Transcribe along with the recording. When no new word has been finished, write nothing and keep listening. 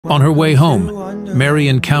On her way home, Mary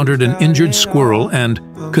encountered an injured squirrel and,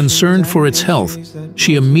 concerned for its health,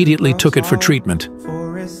 she immediately took it for treatment.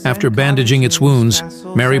 After bandaging its wounds,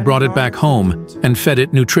 Mary brought it back home and fed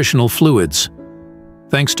it nutritional fluids.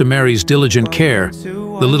 Thanks to Mary's diligent care,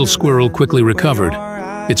 the little squirrel quickly recovered.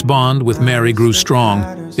 Its bond with Mary grew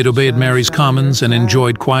strong. It obeyed Mary's commands and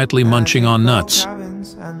enjoyed quietly munching on nuts.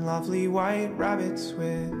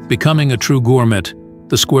 Becoming a true gourmet,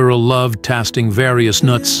 the squirrel loved tasting various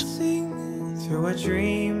nuts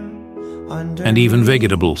and even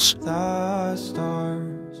vegetables.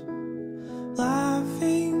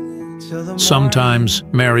 Sometimes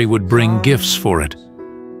Mary would bring gifts for it.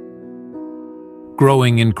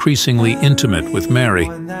 Growing increasingly intimate with Mary,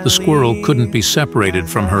 the squirrel couldn't be separated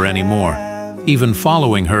from her anymore, even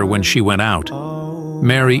following her when she went out.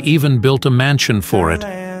 Mary even built a mansion for it,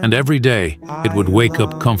 and every day it would wake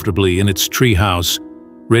up comfortably in its treehouse,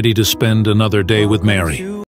 ready to spend another day with Mary.